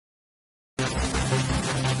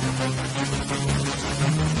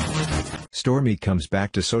Stormi comes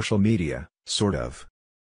back to social media, sort of.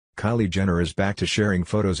 Kylie Jenner is back to sharing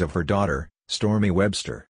photos of her daughter, Stormi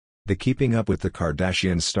Webster. The Keeping Up with the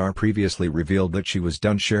Kardashians star previously revealed that she was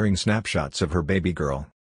done sharing snapshots of her baby girl.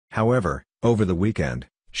 However, over the weekend,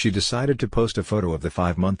 she decided to post a photo of the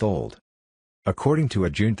 5-month-old. According to a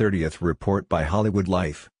June 30 report by Hollywood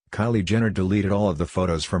Life, Kylie Jenner deleted all of the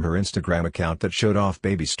photos from her Instagram account that showed off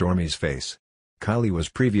baby Stormi's face. Kylie was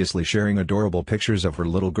previously sharing adorable pictures of her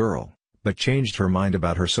little girl, but changed her mind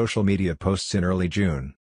about her social media posts in early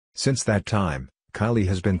June. Since that time, Kylie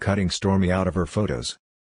has been cutting Stormi out of her photos.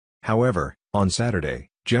 However, on Saturday,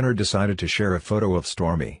 Jenner decided to share a photo of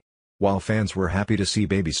Stormi. While fans were happy to see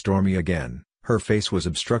baby Stormi again, her face was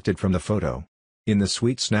obstructed from the photo. In the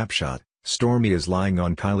sweet snapshot, Stormi is lying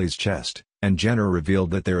on Kylie's chest, and Jenner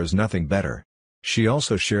revealed that there is nothing better. She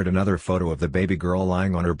also shared another photo of the baby girl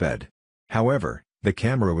lying on her bed. However, the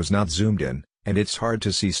camera was not zoomed in, and it's hard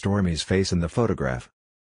to see Stormi's face in the photograph.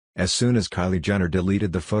 As soon as Kylie Jenner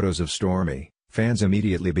deleted the photos of Stormi, fans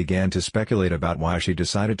immediately began to speculate about why she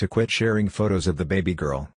decided to quit sharing photos of the baby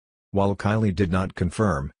girl. While Kylie did not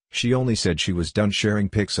confirm, she only said she was done sharing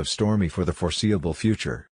pics of Stormi for the foreseeable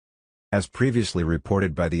future. As previously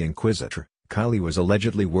reported by The Inquisitor, Kylie was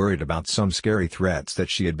allegedly worried about some scary threats that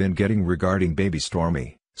she had been getting regarding baby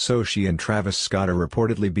Stormi, so she and Travis Scott are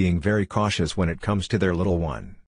reportedly being very cautious when it comes to their little one.